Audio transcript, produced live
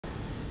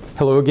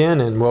Hello again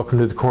and welcome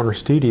to the corner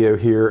studio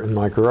here in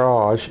my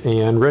garage.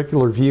 And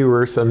regular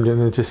viewers, I'm going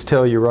to just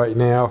tell you right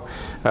now,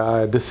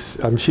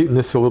 I'm shooting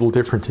this a little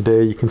different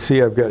today. You can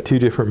see I've got two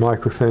different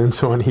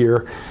microphones on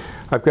here.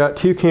 I've got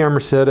two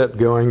camera setup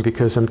going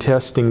because I'm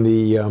testing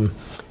the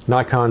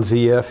Nikon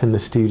ZF in the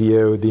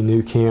studio, the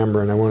new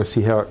camera, and I want to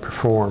see how it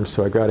performs.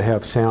 So I've got to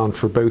have sound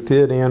for both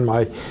it and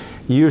my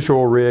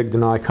usual rig, the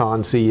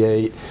Nikon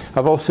Z8.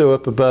 I've also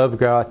up above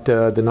got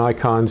the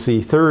Nikon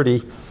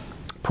Z30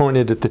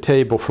 pointed at the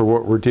table for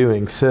what we're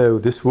doing. So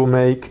this will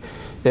make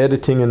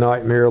editing a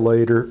nightmare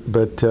later,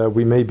 but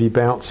we may be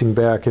bouncing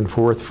back and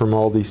forth from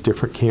all these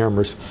different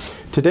cameras.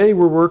 Today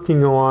we're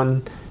working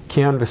on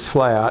canvas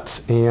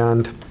flats,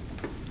 and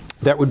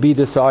that would be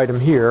this item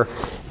here.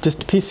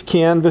 Just a piece of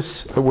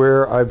canvas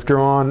where I've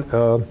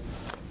drawn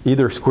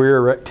either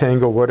square,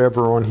 rectangle,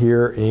 whatever on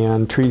here,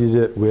 and treated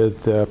it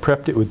with,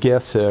 prepped it with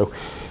Gesso.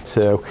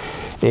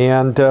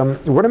 And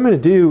what I'm going to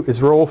do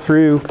is roll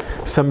through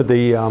some of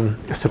the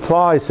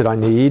supplies that I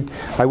need.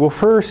 I will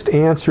first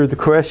answer the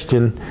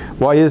question,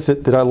 why is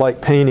it that I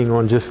like painting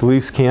on just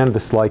loose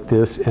canvas like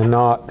this and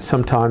not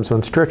sometimes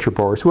on stretcher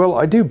bars? Well,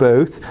 I do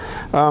both.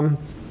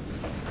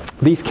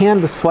 These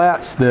canvas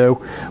flats,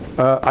 though,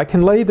 I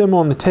can lay them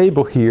on the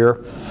table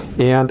here,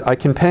 and I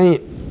can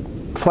paint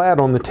flat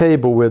on the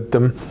table with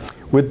them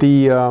with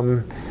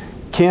the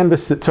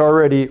canvas that's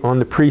already on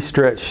the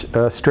pre-stretch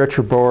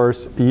stretcher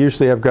bars.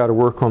 Usually I've got to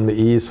work on the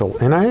easel,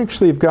 and I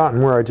actually have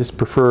gotten where I just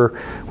prefer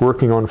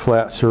working on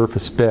flat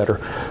surface better.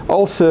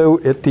 Also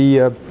at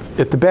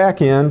the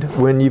back end,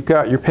 when you've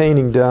got your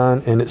painting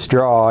done and it's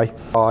dry,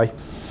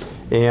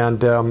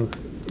 and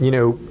you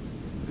know,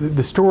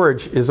 the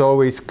storage is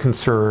always a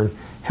concern.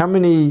 How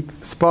many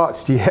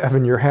spots do you have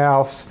in your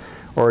house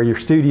or your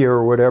studio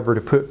or whatever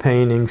to put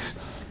paintings?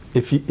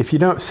 If you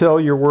don't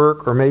sell your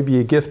work, or maybe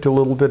you gift a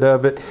little bit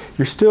of it,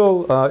 you're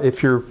still,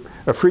 if you're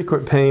a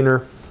frequent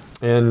painter,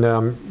 and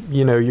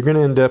you know, you're going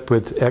to end up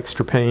with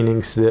extra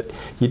paintings that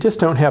you just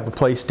don't have a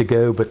place to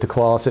go but the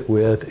closet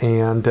with.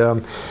 And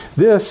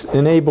this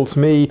enables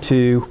me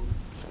to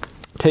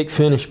take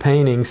finished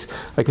paintings.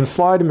 I can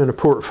slide them in a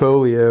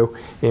portfolio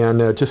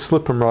and just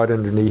slip them right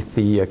underneath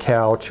the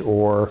couch,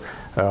 or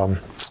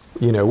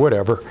you know,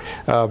 whatever.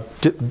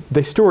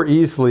 They store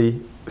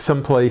easily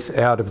someplace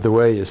out of the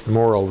way is the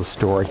moral of the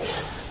story.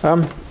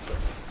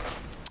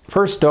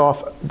 First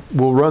off,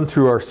 we'll run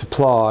through our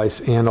supplies,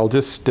 and I'll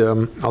just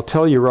I'll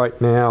tell you right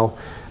now,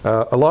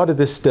 a lot of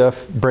this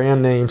stuff,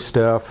 brand name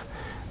stuff,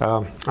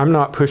 I'm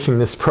not pushing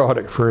this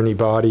product for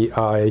anybody.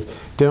 I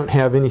don't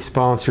have any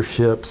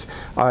sponsorships.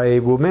 I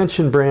will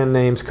mention brand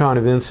names kind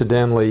of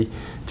incidentally,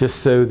 just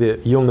so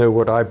that you'll know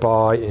what I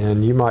buy,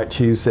 and you might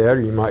choose that,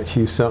 or you might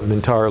choose something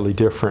entirely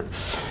different.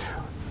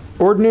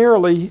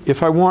 Ordinarily,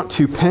 if I want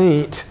to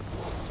paint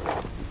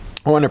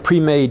on a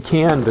pre-made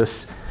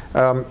canvas,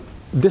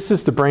 this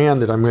is the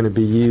brand that I'm going to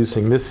be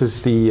using. This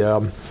is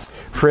the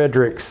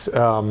Frederick's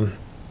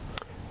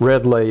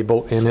Red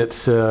Label, and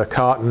it's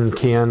cotton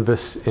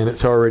canvas, and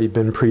it's already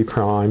been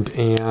pre-primed.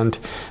 And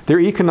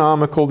they're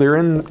economical. They're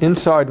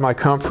inside my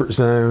comfort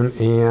zone.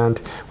 And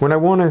when I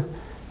want to,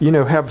 you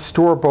know, have a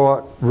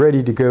store-bought,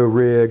 ready-to-go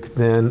rig,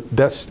 then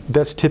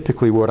that's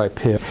typically what I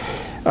pick.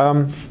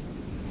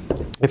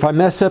 If I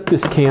mess up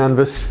this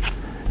canvas,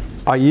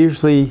 I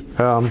usually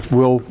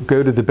will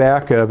go to the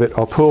back of it.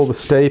 I'll pull the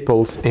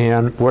staples,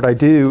 and what I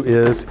do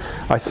is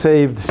I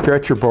save the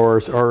stretcher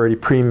bars already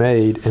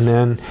pre-made, and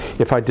then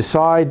if I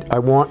decide I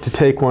want to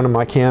take one of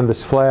my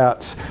canvas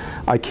flats,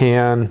 I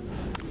can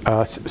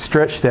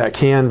stretch that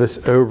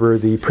canvas over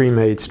the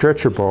pre-made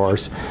stretcher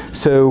bars.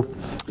 So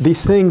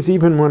these things,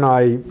 even when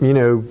I, you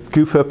know,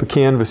 goof up a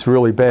canvas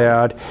really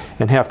bad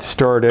and have to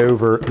start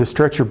over, the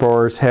stretcher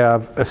bars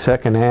have a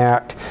second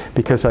act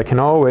because I can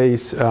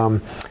always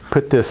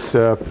put this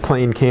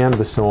plain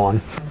canvas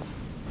on.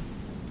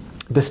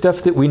 The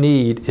stuff that we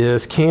need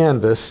is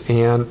canvas,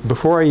 and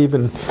before I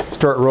even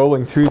start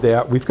rolling through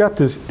that, we've got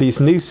these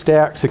new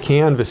stacks of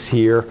canvas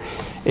here,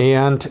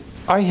 and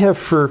I have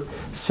for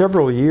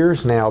several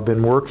years now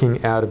been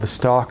working out of a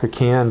stock of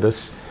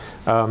canvas.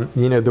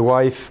 You know, the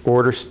wife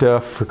orders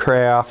stuff for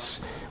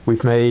crafts.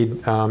 We've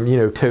made, you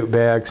know, tote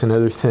bags and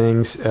other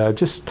things,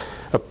 just,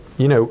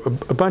 you know,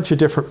 a bunch of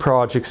different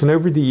projects. And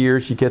over the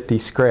years, you get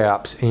these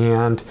scraps.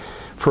 And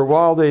for a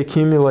while, they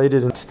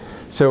accumulated. And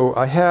so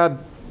I had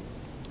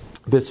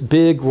this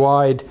big,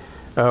 wide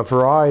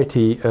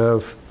variety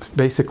of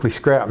basically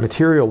scrap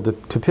material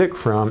to pick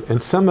from.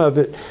 And some of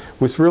it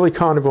was really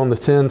kind of on the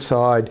thin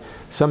side.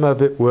 Some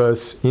of it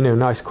was, you know,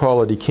 nice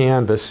quality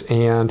canvas.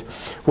 And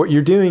what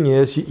you're doing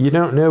is you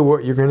don't know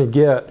what you're going to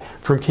get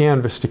from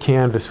canvas to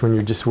canvas when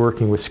you're just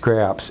working with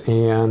scraps.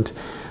 And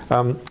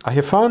I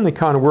have finally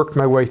kind of worked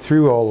my way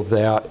through all of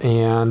that,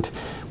 and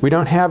we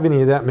don't have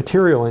any of that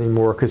material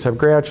anymore because I've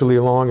gradually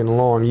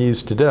along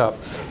used it up.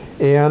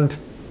 And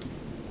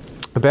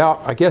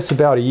I guess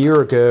about a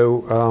year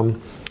ago,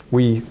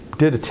 we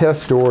did a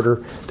test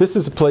order. This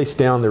is a place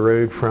down the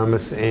road from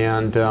us,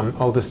 and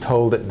I'll just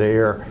hold it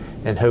there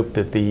and hope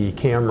that the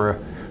camera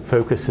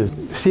focuses.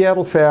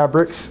 Seattle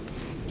Fabrics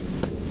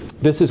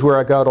this is where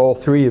I got all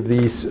three of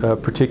these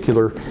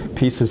particular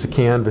pieces of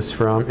canvas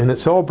from, and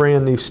it's all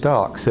brand new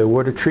stock. So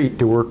what a treat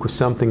to work with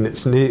something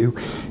that's new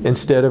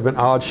instead of an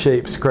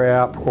odd-shaped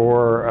scrap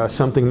or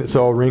something that's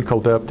all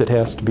wrinkled up that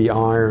has to be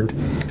ironed.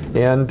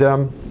 And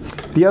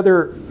the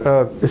other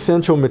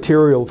essential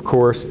material, of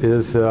course,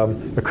 is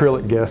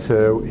acrylic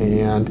gesso,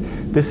 and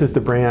this is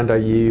the brand I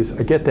use.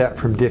 I get that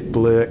from Dick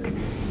Blick,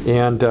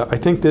 and I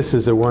think this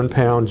is a 1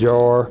 pound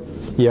jar.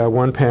 Yeah,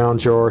 1 pound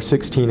jar,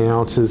 16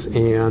 ounces,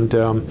 and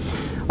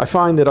I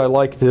find that I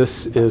like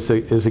this as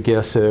a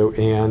gesso,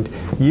 and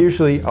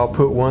usually I'll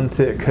put one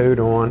thick coat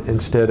on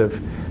instead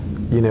of,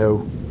 you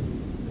know,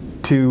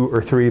 2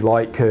 or 3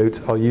 light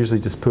coats. I'll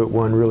usually just put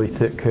one really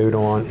thick coat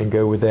on and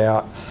go with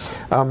that.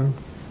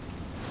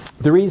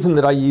 The reason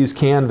that I use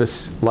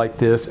canvas like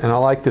this, and I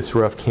like this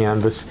rough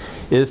canvas,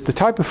 is the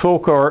type of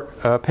folk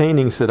art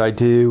paintings that I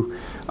do.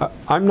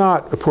 I'm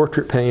not a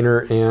portrait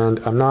painter, and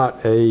I'm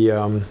not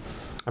a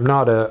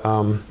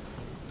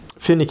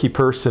finicky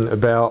person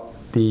about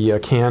the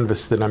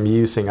canvas that I'm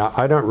using.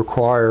 I don't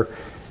require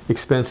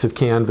expensive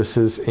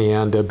canvases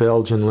and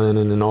Belgian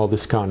linen and all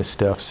this kind of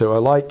stuff. So I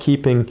like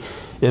keeping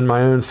in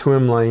my own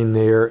swim lane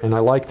there, and I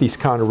like these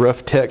kind of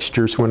rough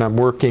textures when I'm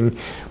working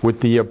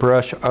with the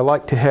brush. I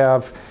like to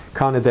have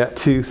kind of that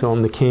tooth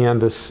on the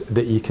canvas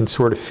that you can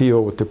sort of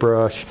feel with the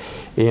brush,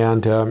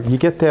 and you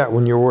get that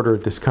when you order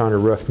this kind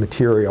of rough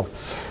material.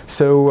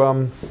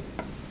 So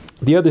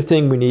the other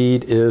thing we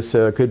need is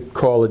a good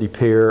quality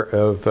pair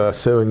of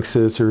sewing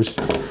scissors,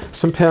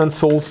 some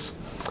pencils,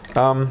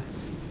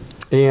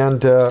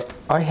 and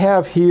I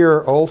have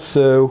here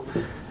also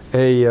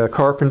a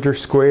carpenter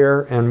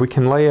square, and we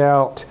can lay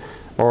out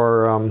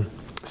our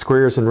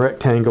squares and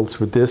rectangles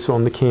with this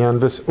on the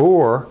canvas,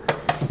 or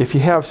if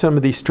you have some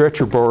of these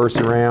stretcher bars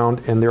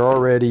around and they're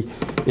already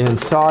in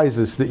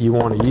sizes that you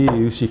want to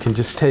use, you can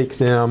just take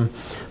them,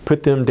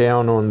 put them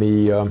down on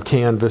the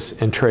canvas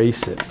and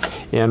trace it.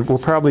 And we'll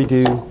probably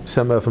do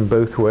some of them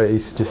both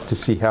ways just to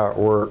see how it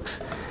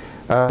works.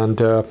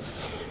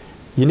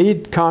 You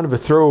need kind of a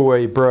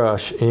throwaway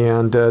brush,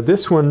 and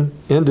this one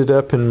ended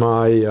up in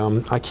my,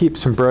 I keep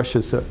some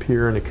brushes up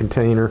here in a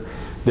container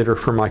that are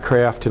for my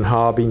craft and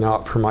hobby,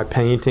 not for my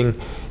painting.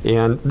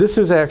 And this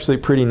is actually a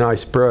pretty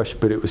nice brush,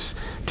 but it was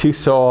too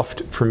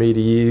soft for me to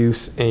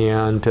use,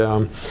 and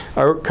I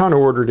kind of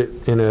ordered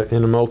it in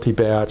a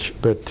multi-batch,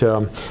 but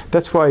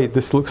that's why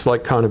this looks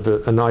like kind of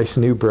a nice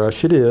new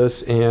brush. It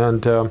is,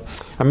 and I'm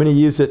going to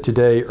use it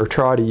today, or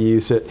try to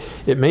use it.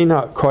 It may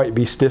not quite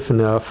be stiff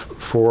enough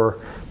for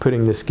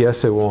putting this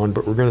gesso on,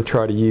 but we're going to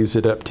try to use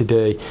it up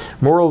today.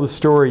 Moral of the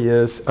story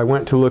is I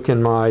went to look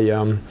in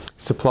my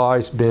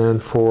supplies bin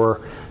for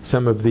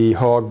some of the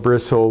hog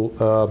bristle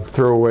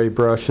throwaway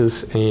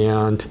brushes,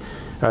 and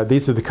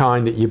these are the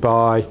kind that you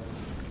buy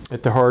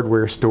at the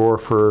hardware store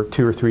for $2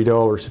 or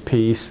 $3 a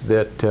piece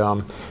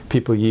that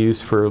people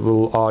use for a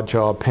little odd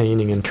job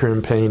painting and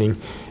trim painting,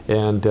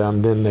 and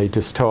then they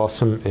just toss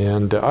them,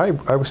 and I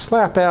was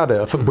slap out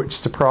of them, which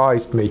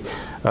surprised me.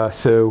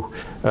 So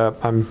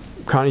I'm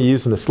kind of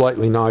using a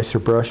slightly nicer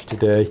brush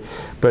today,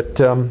 but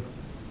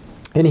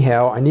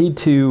anyhow, I need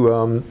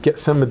to get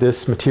some of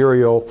this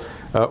material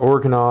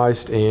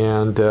organized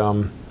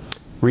and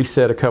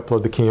reset a couple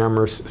of the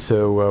cameras,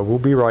 so we'll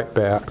be right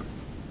back.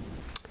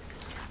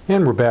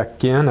 And we're back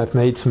again. I've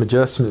made some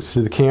adjustments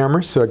to the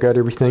camera, so I got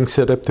everything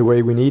set up the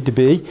way we need to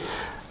be.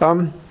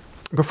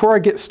 Before I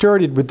get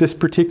started with this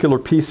particular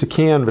piece of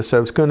canvas, I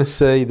was going to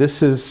say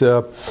this is,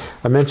 I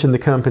mentioned the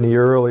company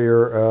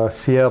earlier,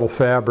 Seattle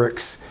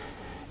Fabrics,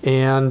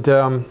 and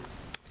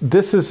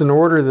this is an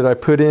order that I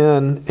put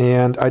in,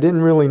 and I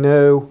didn't really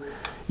know.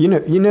 You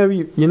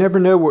never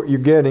know what you're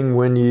getting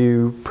when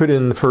you put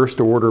in the first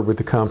order with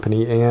the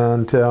company,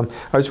 and I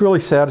was really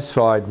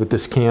satisfied with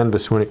this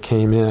canvas when it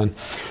came in.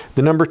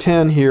 The number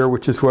 10 here,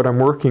 which is what I'm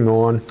working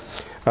on,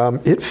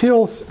 it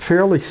feels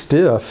fairly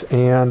stiff,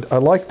 and I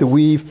like the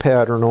weave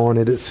pattern on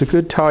it. It's a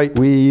good tight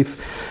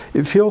weave.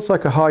 It feels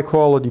like a high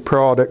quality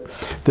product.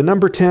 The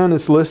number 10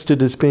 is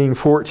listed as being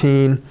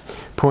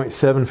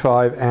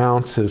 14.75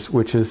 ounces,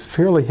 which is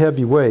fairly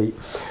heavy weight.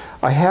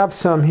 I have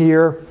some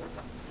here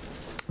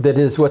that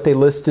is what they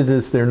listed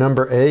as their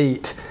number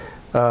 8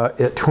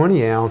 at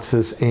 20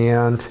 ounces,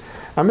 and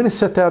I'm going to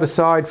set that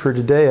aside for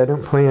today. I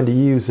don't plan to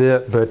use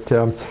it, but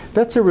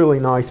that's a really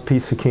nice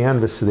piece of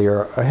canvas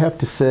there. I have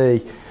to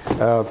say,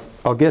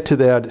 I'll get to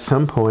that at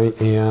some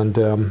point, and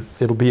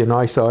it'll be a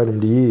nice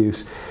item to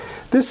use.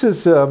 This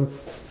is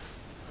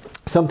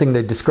something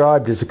they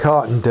described as a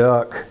cotton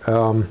duck.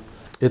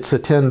 It's a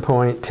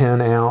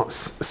 10.10 ounce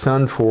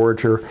sun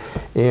forger,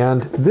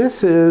 and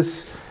this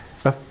is,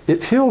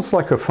 it feels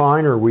like a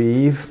finer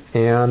weave,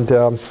 and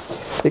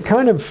it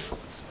kind of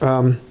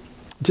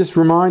just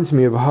reminds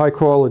me of a high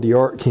quality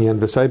art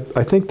canvas. I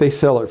think they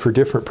sell it for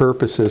different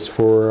purposes,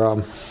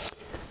 for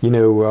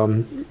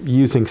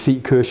using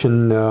seat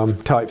cushion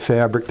type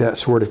fabric, that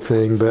sort of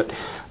thing. But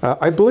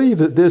I believe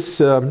that this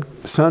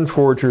sun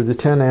forger, the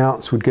 10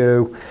 ounce, would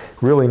go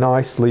really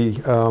nicely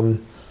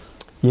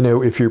you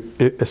know,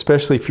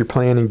 especially if you're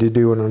planning to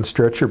do it on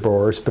stretcher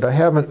bars, but I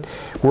haven't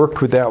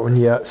worked with that one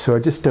yet, so I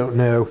just don't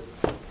know.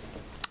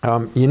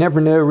 You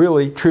never know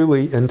really,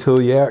 truly, until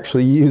you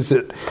actually use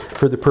it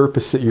for the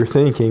purpose that you're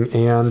thinking.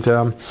 And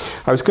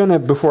I was going to,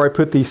 before I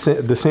put the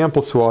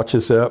sample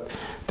swatches up,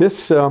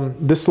 this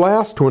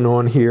last one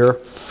on here,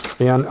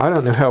 and I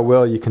don't know how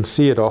well you can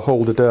see it, I'll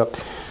hold it up.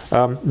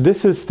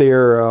 This is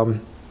their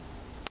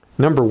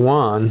number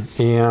 1,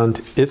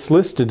 and it's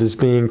listed as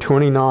being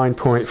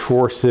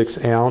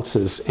 29.46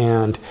 ounces.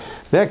 And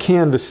that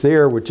canvas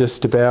there would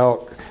just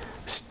about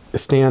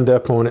stand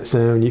up on its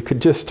own. You could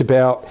just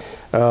about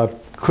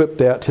clip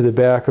that to the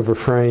back of a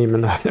frame,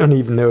 and I don't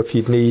even know if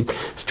you'd need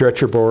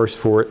stretcher bars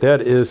for it.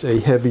 That is a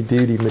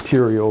heavy-duty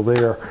material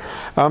there.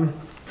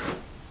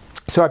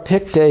 So I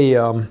picked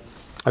a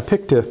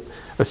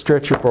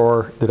stretcher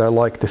bar that I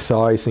like the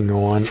sizing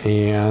on,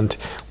 and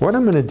what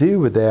I'm going to do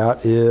with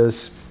that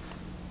is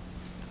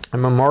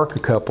I'm going to mark a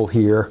couple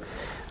here.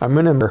 I'm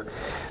going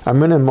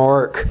to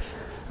mark.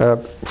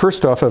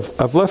 First off,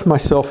 I've left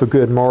myself a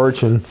good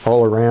margin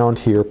all around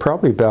here,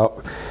 probably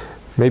about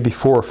maybe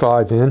 4 or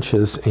 5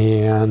 inches,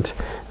 and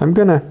I'm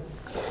going to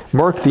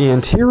mark the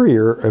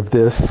interior of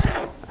this.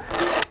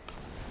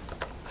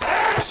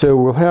 So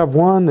we'll have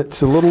one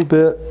that's a little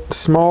bit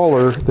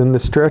smaller than the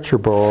stretcher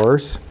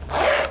bars,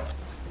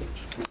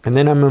 and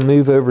then I'm going to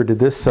move over to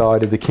this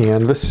side of the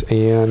canvas,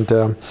 and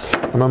I'm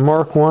going to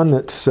mark one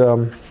that's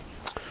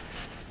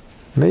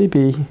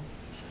maybe,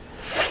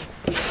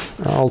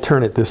 I'll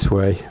turn it this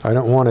way. I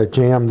don't want to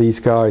jam these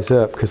guys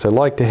up because I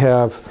like to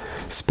have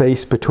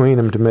space between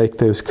them to make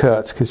those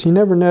cuts, because you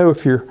never know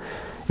if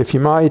you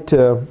might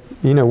you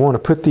know, want to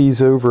put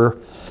these over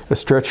a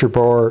stretcher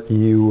bar.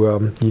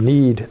 You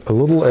need a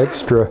little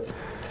extra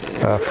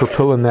for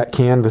pulling that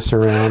canvas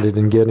around it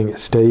and getting it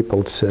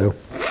stapled. So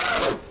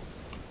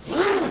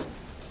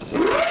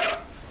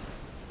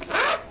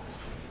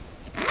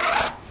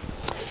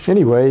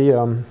anyway,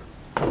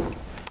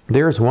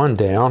 there's one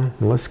down.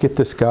 Let's get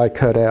this guy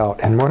cut out.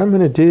 And what I'm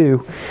going to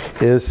do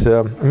is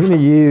I'm going to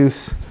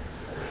use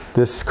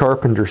this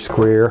carpenter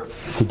square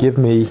to give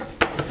me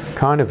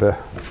kind of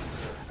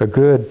a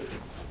good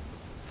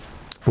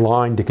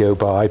line to go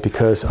by,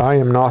 because I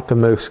am not the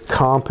most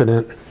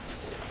competent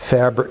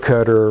fabric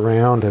cutter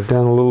around. I've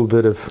done a little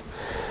bit of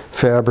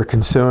fabric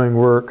and sewing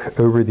work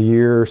over the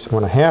years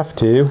when I have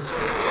to,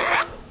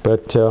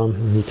 but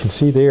you can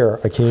see there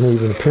I can't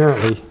even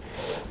apparently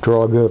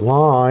draw a good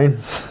line.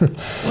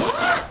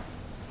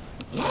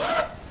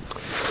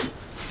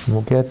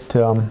 We'll get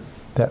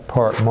that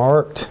part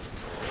marked.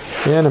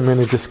 And I'm going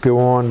to just go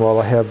on while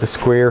I have the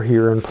square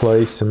here in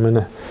place. I'm going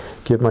to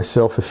give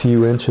myself a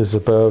few inches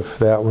above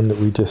that one that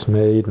we just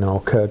made, and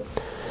I'll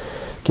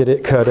get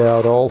it cut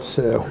out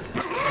also.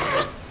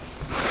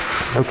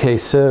 Okay,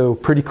 so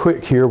pretty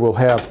quick here, we'll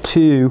have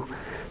 2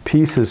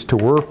 pieces to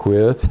work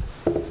with.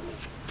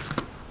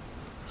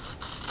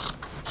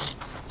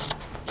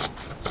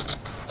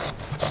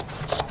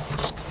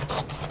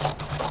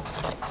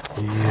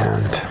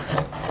 And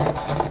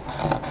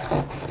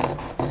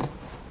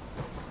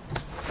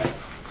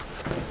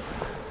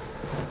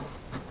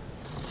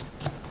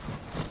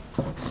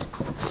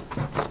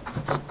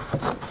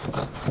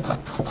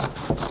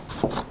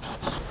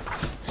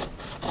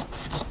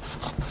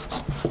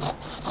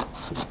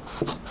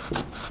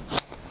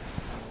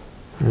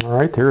all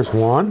right, there's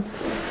one.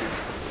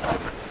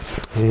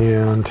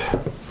 And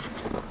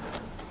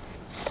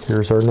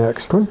here's our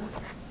next one.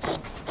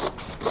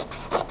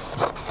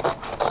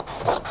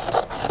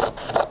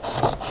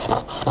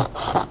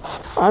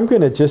 I'm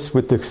going to just,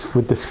 with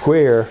the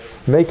square,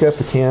 make up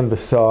a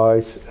canvas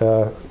size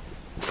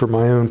for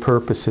my own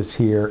purposes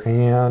here.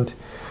 And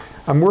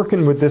I'm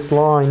working with this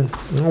line.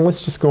 Well,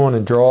 let's just go on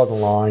and draw the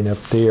line up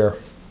there.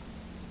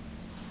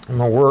 I'm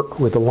going to work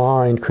with the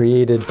line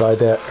created by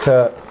that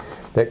cut,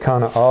 that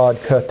kind of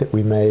odd cut that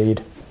we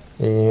made.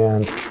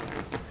 And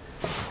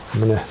I'm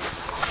going to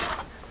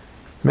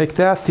make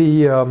that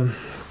the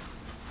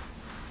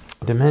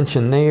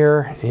dimension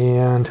there,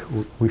 and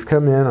we've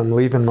come in. I'm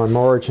leaving my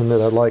margin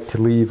that I'd like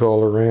to leave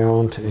all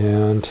around,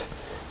 and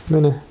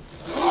I'm going to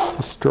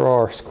just draw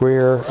our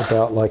square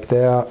about like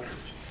that,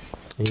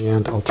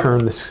 and I'll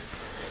turn this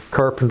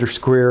carpenter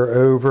square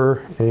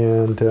over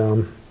and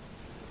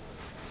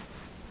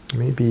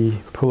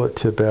maybe pull it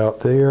to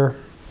about there.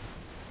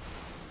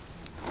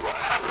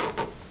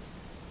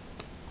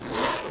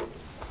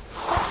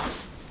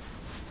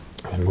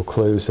 And we'll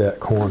close that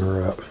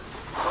corner up.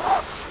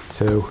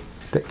 So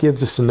that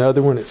gives us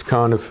another one. It's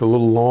kind of a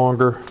little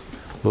longer,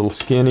 a little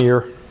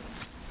skinnier.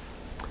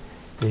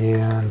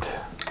 And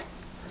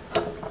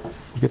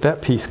we'll get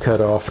that piece cut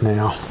off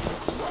now.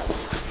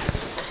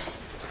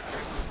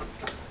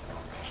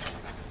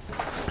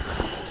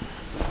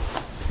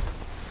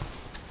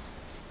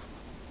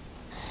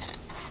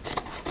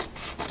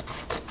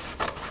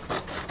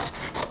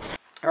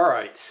 All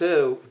right,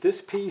 so this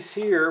piece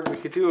here we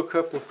could do a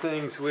couple of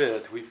things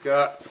with. We've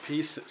got a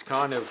piece that's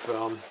kind of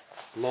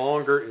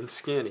longer and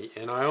skinny,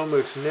 and I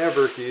almost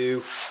never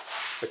do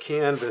a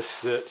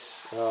canvas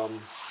that's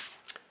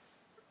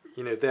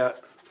you know,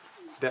 that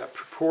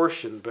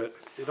proportion, but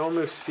it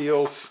almost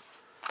feels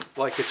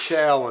like a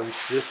challenge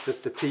just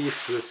that the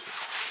piece was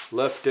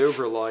left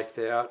over like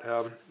that.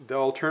 The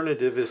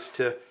alternative is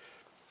to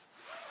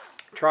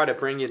try to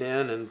bring it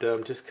in and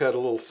just cut a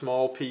little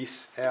small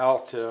piece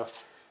out,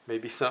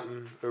 maybe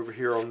something over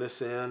here on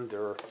this end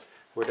or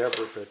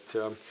whatever.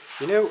 But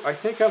you know, I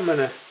think I'm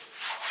gonna,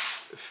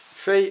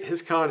 fate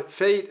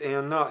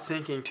and not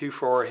thinking too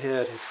far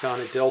ahead has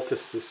kind of dealt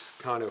us this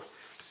kind of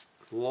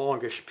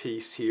longish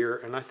piece here,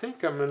 and I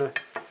think I'm gonna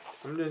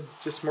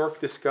just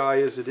mark this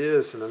guy as it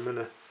is, and I'm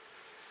gonna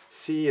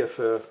see if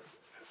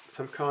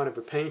some kind of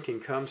a painting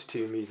comes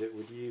to me that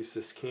would use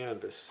this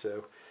canvas.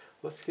 So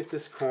let's get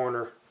this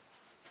corner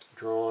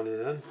drawn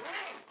in,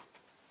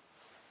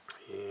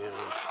 and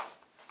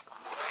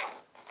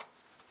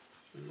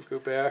we'll go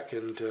back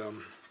and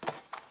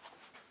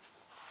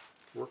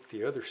work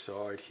the other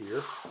side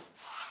here.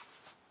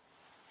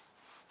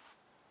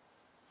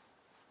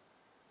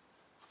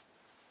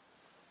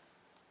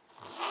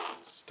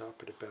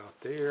 Stop it about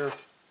there.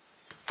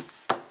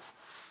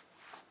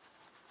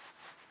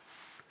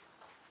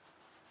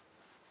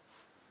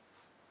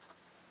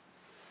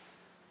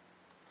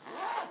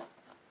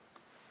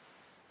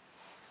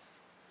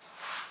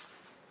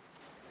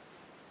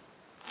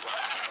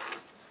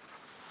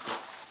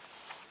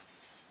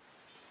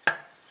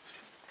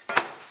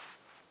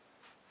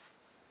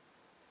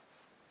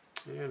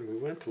 And we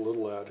went a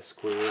little out of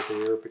square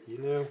there, but you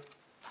know,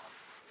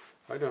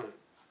 I don't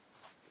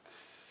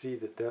see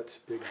that that's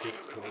a big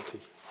difficulty.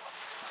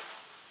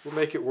 We'll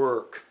make it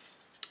work.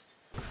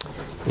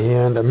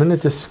 And I'm going to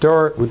just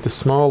start with the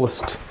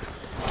smallest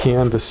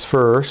canvas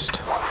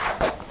first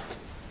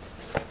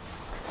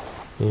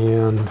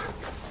and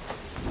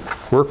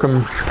work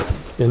them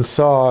in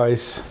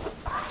size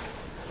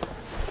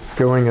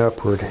going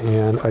upward,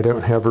 and I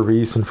don't have a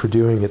reason for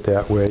doing it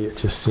that way. It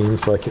just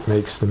seems like it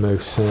makes the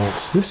most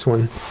sense. This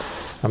one,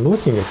 I'm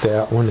looking at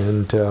that one,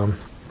 and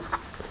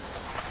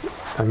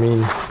I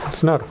mean,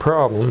 it's not a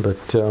problem,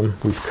 but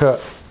we've cut,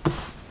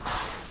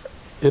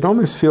 it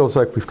almost feels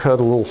like we've cut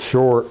a little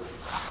short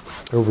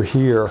over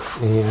here,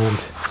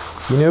 and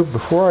you know,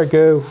 before I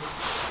go,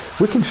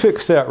 we can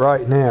fix that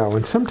right now,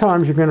 and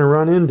sometimes you're going to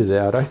run into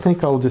that. I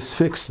think I'll just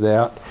fix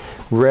that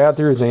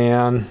rather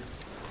than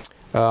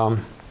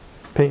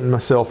painting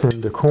myself in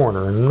the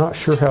corner. And I'm not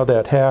sure how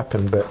that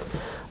happened, but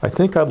I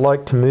think I'd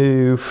like to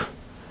move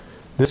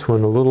this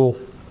one a little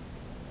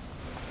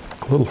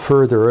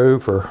further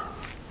over,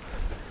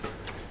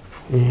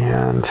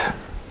 and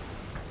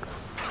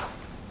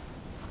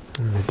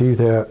I'm going to do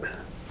that.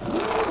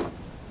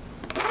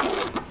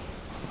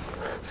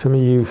 Some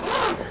of you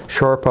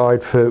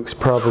sharp-eyed folks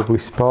probably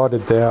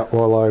spotted that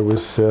while I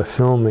was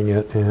filming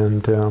it,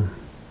 and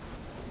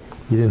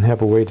you didn't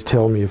have a way to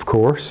tell me, of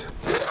course.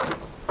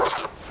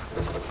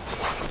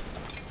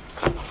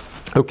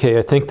 Okay,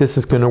 I think this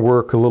is going to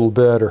work a little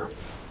better.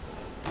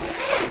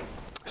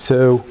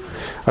 So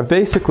I've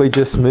basically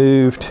just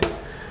moved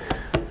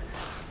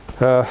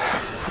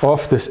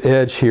off this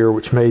edge here,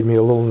 which made me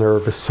a little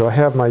nervous. So I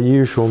have my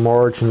usual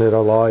margin that I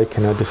like,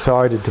 and I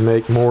decided to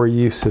make more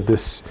use of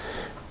this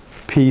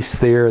piece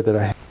there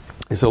that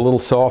is a little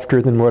softer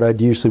than what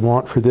I'd usually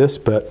want for this,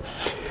 but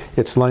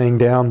it's laying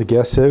down the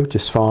gesso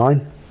just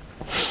fine.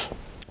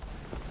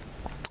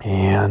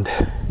 And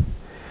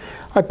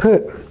I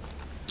put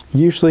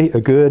usually a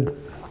good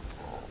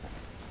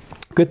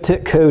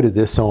thick coat of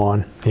this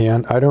on,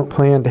 and I don't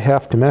plan to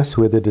have to mess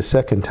with it a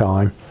second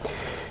time.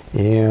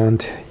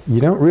 And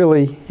you don't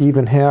really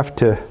even have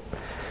to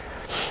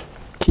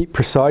keep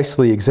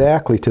precisely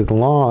exactly to the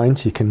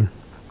lines. You can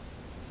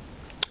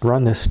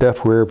run this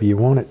stuff wherever you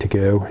want it to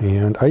go,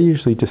 and I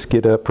usually just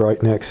get up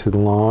right next to the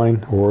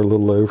line or a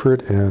little over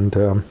it,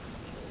 and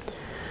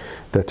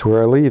that's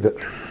where I leave it.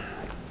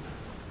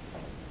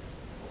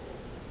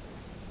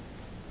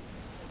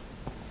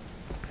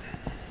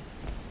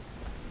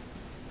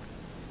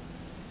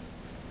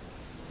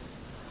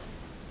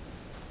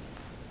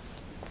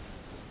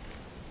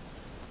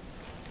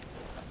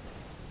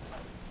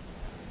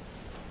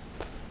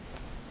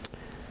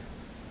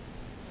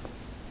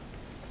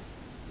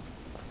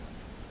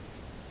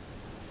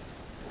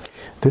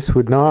 This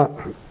would not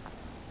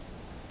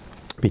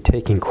be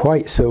taking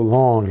quite so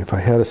long if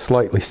I had a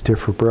slightly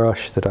stiffer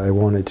brush that I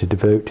wanted to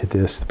devote to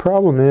this. The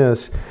problem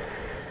is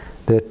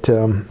that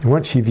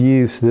once you've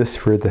used this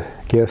for the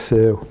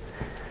gesso,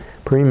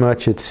 pretty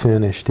much it's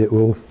finished. It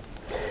will,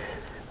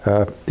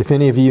 if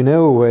any of you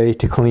know a way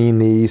to clean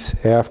these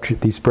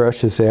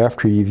brushes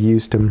after you've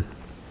used them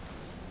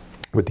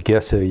with the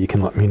gesso, you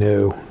can let me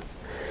know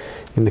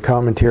in the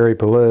commentary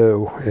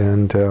below.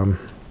 And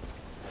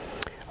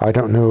I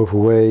don't know of a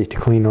way to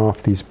clean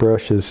off these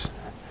brushes,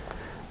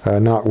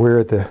 not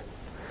where the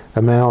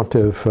amount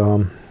of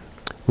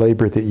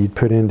labor that you'd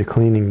put into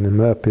cleaning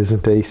them up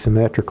isn't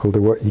asymmetrical to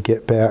what you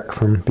get back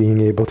from being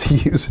able to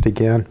use it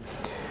again.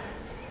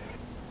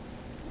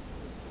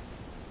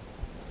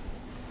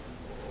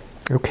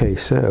 Okay,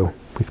 so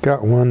we've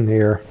got one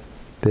there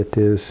that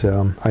is,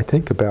 I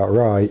think, about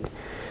right.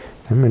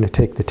 I'm going to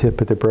take the tip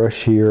of the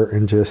brush here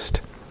and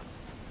just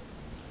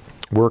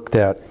work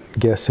that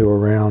gesso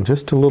around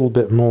just a little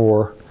bit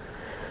more.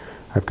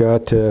 I've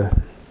got either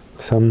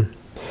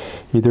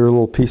a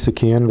little piece of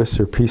canvas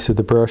or piece of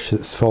the brush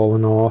that's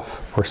fallen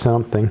off or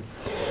something.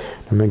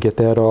 I'm going to get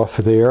that off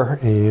of there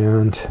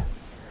and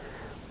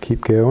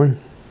keep going.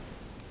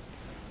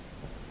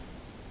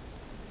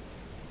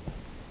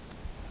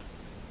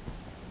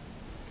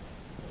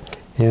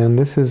 And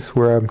this is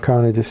where I'm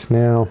kind of just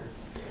now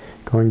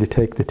going to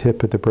take the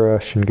tip of the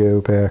brush and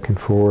go back and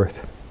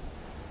forth.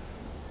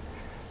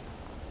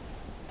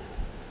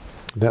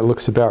 That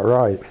looks about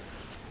right.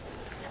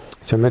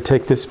 So I'm going to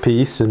take this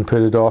piece and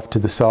put it off to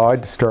the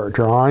side to start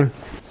drying.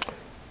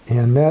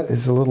 And that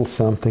is a little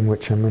something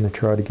which I'm going to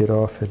try to get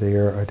off of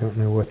there. I don't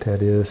know what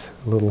that is.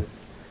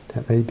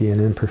 That may be an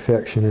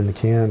imperfection in the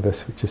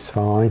canvas, which is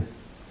fine.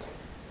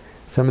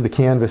 Some of the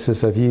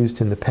canvases I've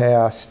used in the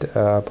past,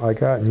 I've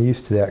gotten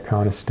used to that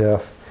kind of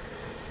stuff.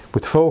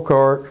 With folk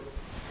art,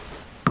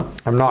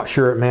 I'm not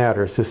sure it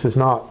matters. This is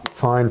not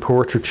fine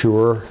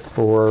portraiture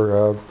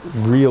or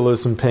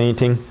realism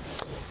painting.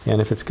 And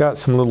if it's got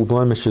some little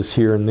blemishes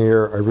here and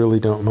there, I really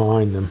don't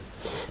mind them.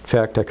 In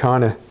fact, I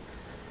kind of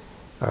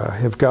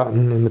have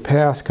gotten, in the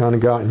past,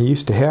 gotten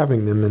used to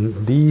having them.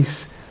 And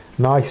these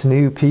nice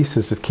new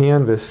pieces of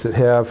canvas that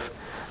have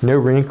no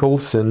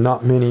wrinkles and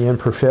not many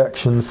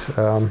imperfections,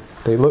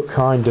 they look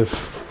kind of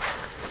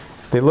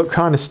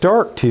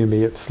stark to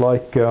me. It's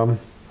like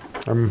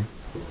I'm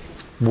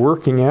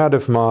working out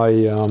of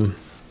my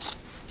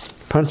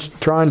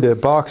trying to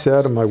box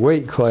out of my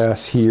weight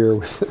class here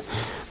with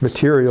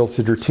materials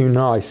that are too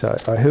nice.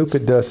 I hope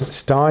it doesn't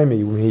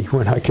stymie me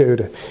when I go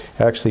to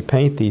actually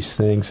paint these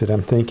things, that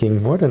I'm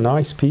thinking, what a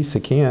nice piece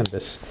of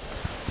canvas.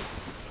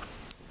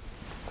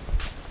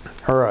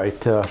 All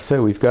right,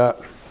 so we've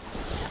got,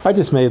 I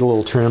just made a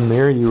little trim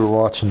there. You were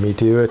watching me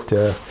do it.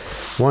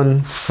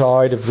 One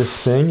side of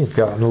this thing had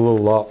gotten a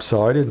little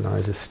lopsided, and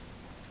I just,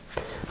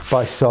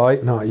 by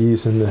sight, not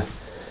using the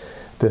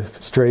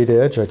straight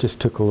edge, I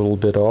just took a little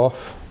bit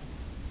off.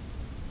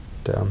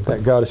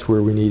 That got us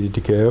where we needed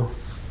to go.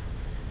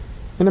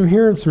 And I'm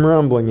hearing some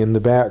rumbling in the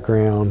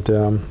background.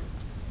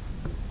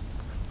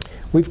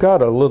 We've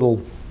got a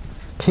little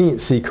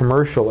teensy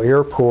commercial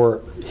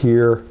airport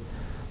here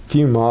a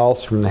few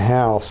miles from the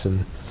house,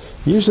 and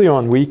usually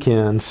on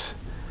weekends,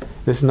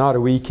 this is not a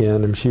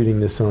weekend, I'm shooting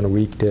this on a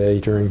weekday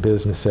during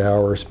business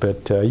hours,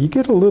 but you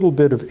get a little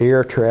bit of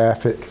air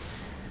traffic.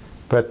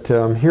 But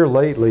here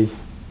lately,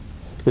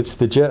 it's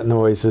the jet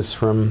noises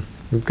from,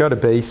 we've got a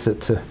base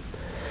that's a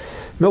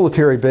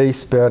military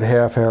base about a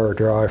half-hour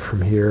drive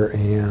from here,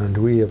 and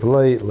we have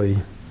lately,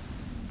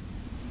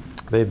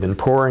 they've been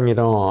pouring it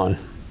on.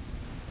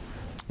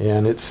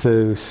 And it's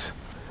those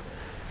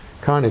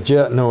kind of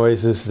jet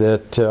noises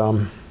that,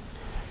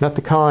 not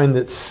the kind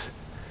that's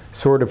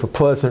sort of a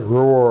pleasant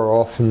roar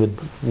off in the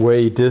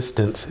way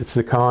distance. It's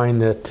the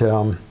kind that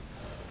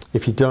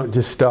if you don't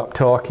just stop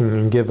talking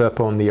and give up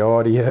on the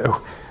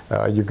audio,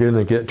 you're going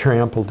to get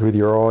trampled with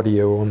your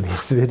audio on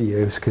these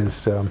videos,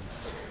 because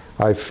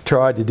I've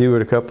tried to do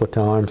it a couple of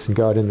times and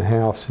got in the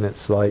house, and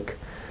it's like,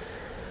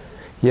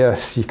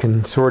 yes, you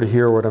can sort of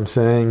hear what I'm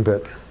saying,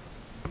 but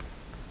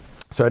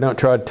so I don't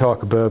try to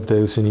talk above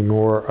those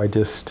anymore. I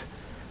just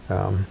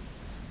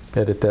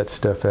edit that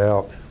stuff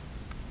out.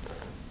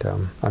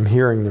 I'm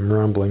hearing them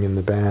rumbling in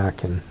the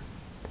back, and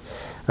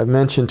I've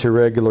mentioned to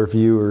regular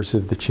viewers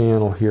of the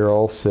channel here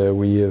also,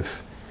 we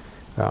have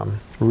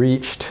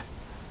reached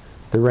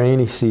the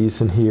rainy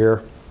season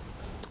here.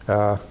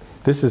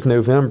 This is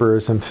November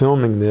as I'm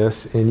filming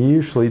this, and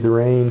usually the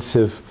rains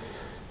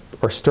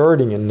are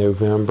starting in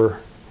November.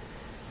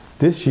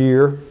 This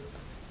year,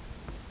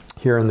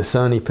 here in the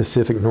sunny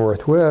Pacific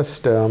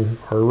Northwest, our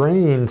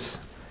rains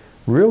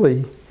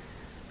really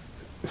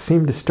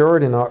seemed to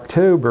start in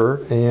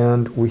October,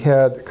 and we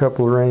had a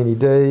couple of rainy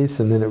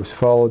days, and then it was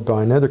followed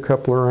by another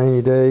couple of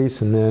rainy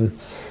days, and then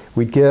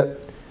we'd get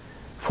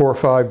 4 or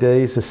 5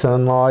 days of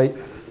sunlight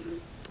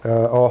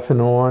off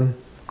and on,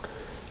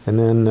 and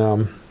then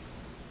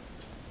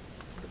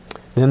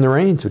the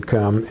rains would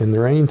come, and the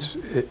rains,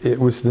 it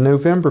was the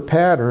November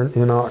pattern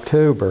in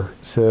October,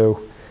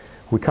 so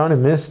we kind of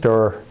missed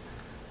we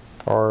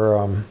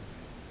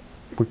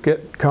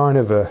get kind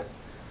of a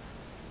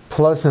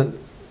pleasant,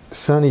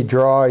 sunny,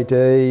 dry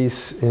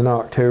days in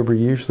October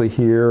usually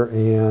here,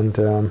 and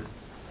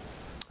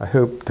I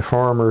hope the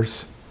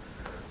farmers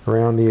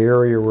around the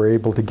area were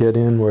able to get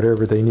in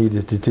whatever they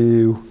needed to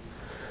do,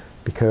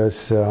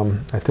 because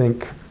I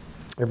think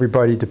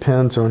everybody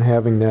depends on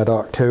having that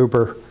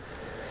October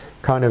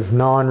kind of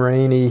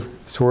non-rainy,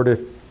 sort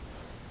of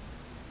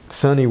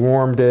sunny,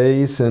 warm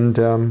days, and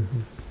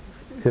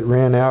it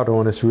ran out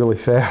on us really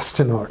fast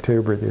in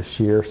October this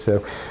year.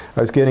 So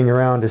I was getting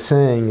around to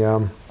saying,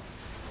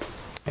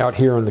 out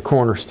here in the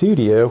corner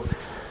studio,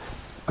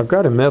 I've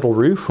got a metal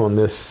roof on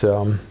this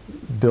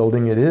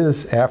building. It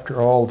is, after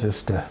all,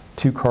 just a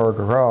 2-car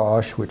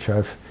garage, which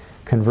I've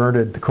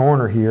converted the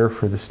corner here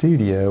for the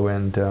studio,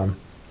 and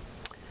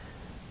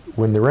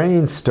when the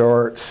rain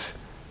starts,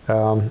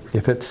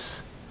 if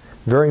it's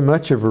very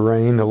much of a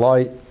rain. The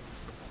light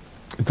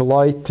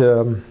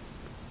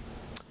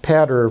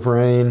patter of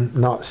rain,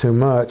 not so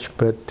much,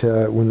 but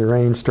when the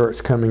rain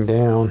starts coming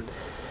down,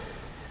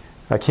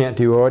 I can't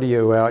do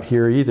audio out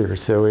here either,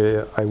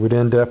 so I would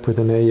end up with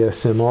an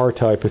ASMR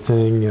type of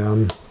thing.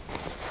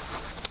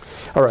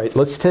 All right,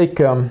 let's take,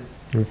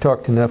 we've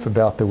talked enough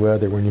about the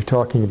weather. When you're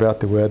talking about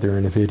the weather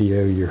in a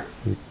video, you've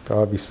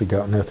obviously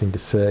got nothing to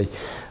say.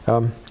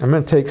 I'm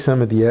going to take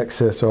some of the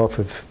excess off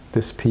of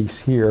this piece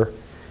here,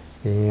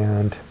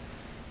 and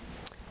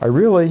I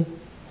really,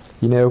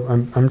 you know,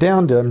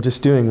 I'm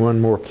just doing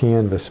one more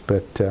canvas,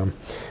 but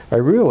I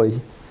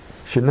really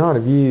should not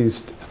have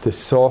used this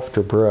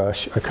softer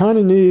brush. I kind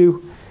of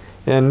knew,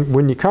 and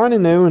when you kind of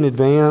know in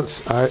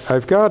advance,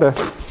 I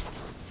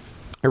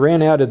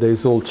ran out of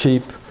those little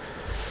cheap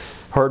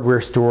hardware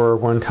store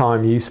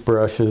one-time use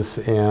brushes,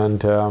 and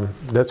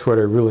that's what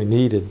I really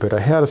needed. But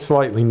I had a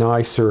slightly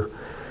nicer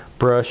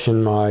brush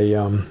in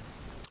my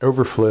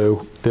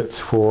overflow that's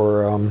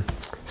for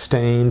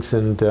stains,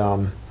 and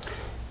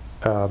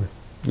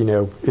you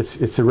know,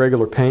 it's a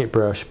regular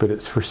paintbrush, but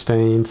it's for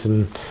stains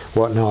and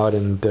whatnot,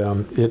 and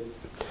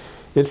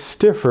it's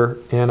stiffer,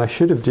 and I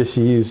should have just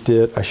used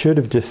it. I should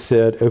have just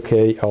said,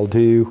 okay, I'll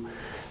do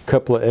a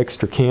couple of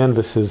extra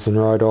canvases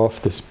and write off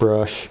this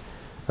brush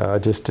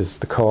just as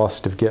the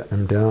cost of getting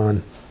them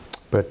done.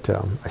 But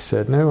I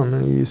said, no, I'm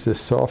going to use this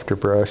softer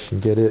brush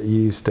and get it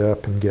used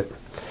up and get...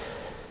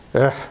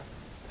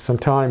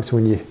 sometimes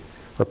when you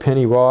are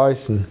penny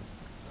wise and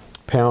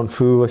pound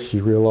foolish,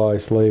 you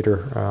realize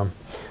later.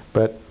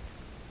 But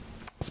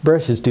this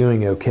brush is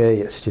doing okay.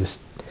 It's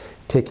just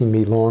taking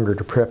me longer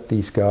to prep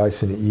these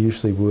guys than it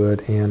usually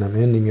would, and I'm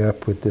ending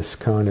up with this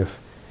kind of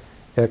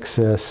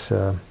excess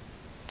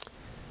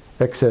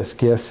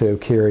gesso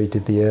carried to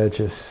the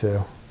edges. So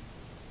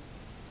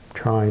I'm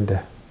trying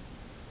to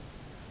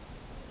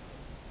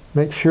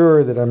make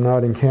sure that I'm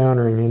not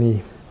encountering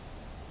any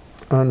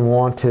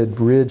unwanted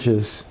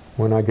ridges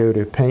when I go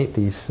to paint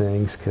these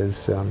things,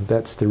 because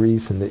that's the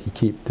reason that you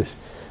keep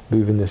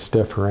moving this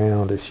stuff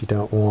around, is you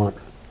don't want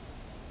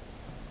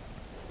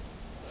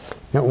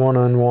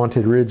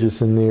unwanted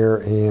ridges in there.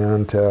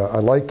 And I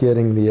like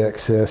getting the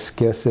excess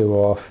gesso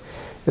off,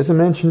 as I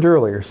mentioned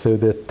earlier, so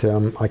that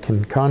I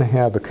can kind of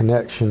have a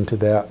connection to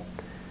that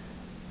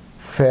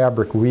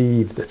fabric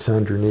weave that's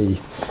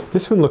underneath.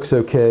 This one looks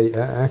okay.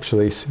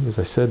 Actually, as soon as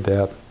I said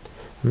that,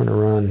 I'm going to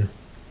run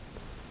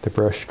the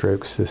brush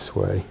strokes this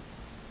way,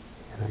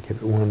 and I give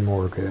it one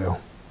more go.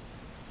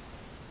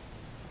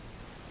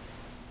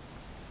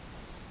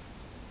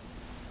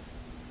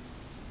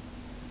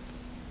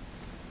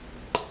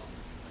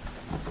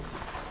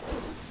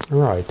 All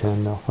right,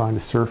 and I'll find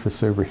a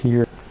surface over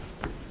here.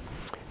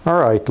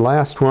 All right,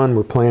 last one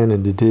we're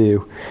planning to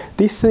do.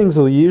 These things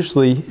will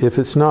usually, if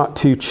it's not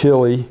too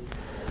chilly,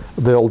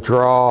 they'll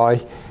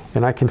dry.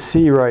 And I can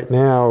see right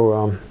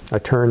now, I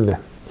turned the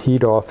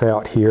heat off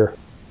out here.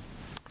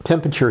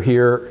 Temperature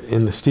here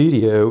in the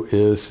studio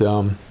is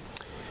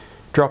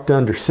dropped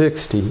under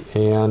 60,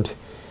 and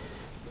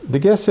the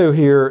gesso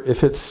here,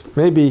 if it's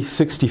maybe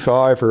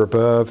 65 or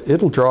above,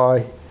 it'll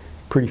dry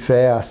pretty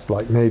fast,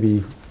 like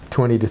maybe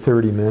 20 to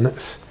 30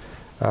 minutes.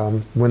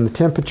 When the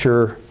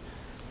temperature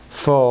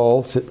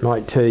falls, it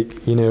might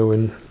take, you know,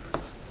 in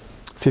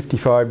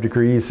 55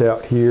 degrees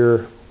out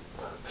here,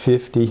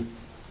 50,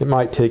 it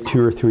might take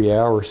 2 or 3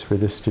 hours for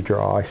this to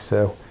dry.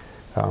 So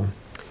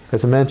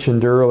as I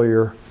mentioned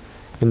earlier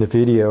in the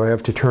video, I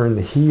have to turn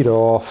the heat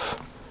off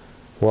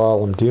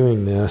while I'm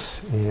doing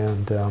this,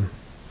 and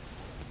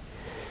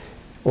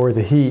or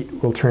the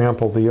heat will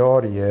trample the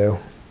audio.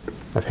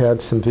 I've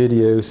had some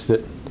videos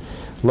that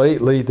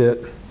lately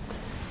that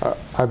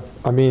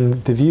I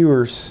mean, the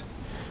viewers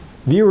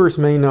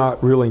may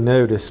not really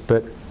notice,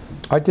 but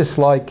I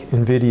dislike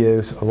in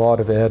videos a lot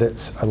of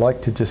edits. I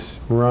like to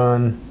just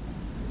run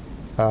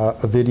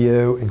a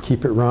video and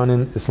keep it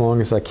running as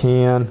long as I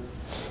can.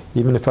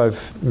 Even if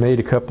I've made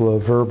a couple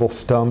of verbal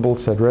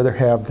stumbles, I'd rather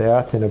have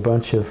that than a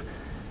bunch of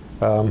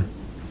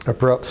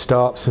abrupt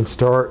stops and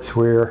starts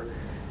where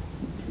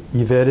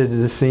you've edited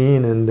a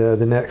scene and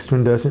the next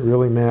one doesn't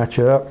really match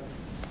up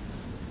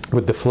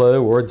with the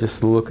flow or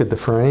just the look of the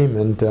frame.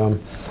 And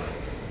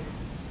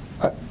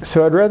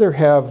so I'd rather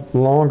have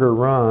longer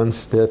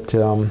runs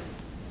that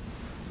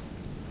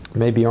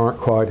maybe aren't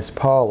quite as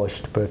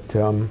polished, but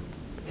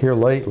here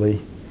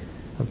lately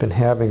I've been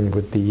having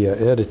with the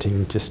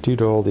editing, just due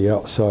to all the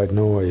outside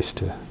noise,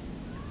 to...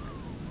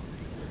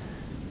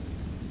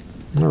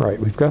 All right,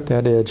 we've got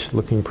that edge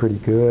looking pretty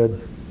good,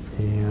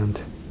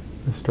 and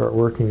let's start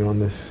working on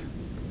this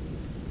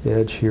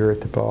edge here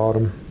at the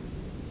bottom.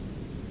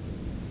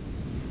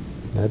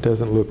 That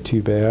doesn't look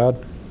too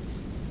bad.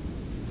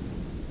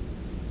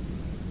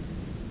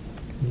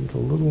 Need a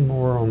little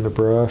more on the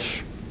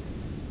brush.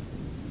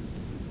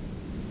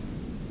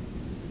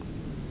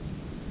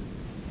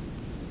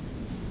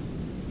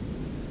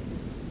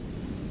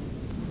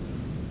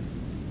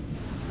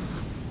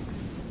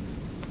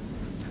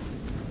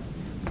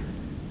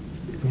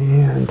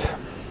 And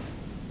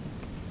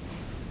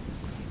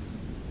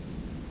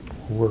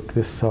work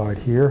this side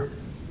here.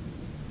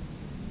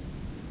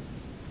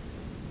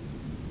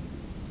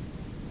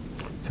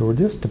 So we're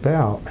just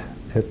about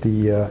at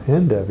the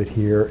end of it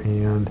here,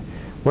 and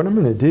what I'm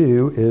going to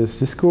do is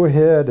just go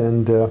ahead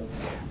and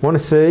want to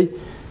say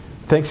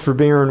thanks for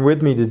bearing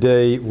with me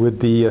today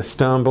with the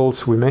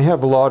stumbles. We may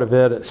have a lot of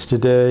edits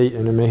today,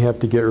 and I may have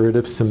to get rid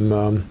of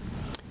some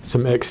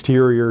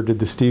exterior to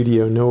the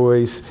studio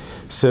noise.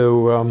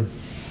 So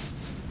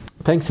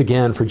thanks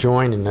again for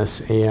joining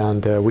us,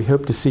 and we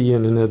hope to see you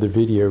in another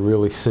video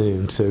really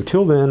soon. So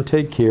till then,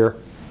 take care.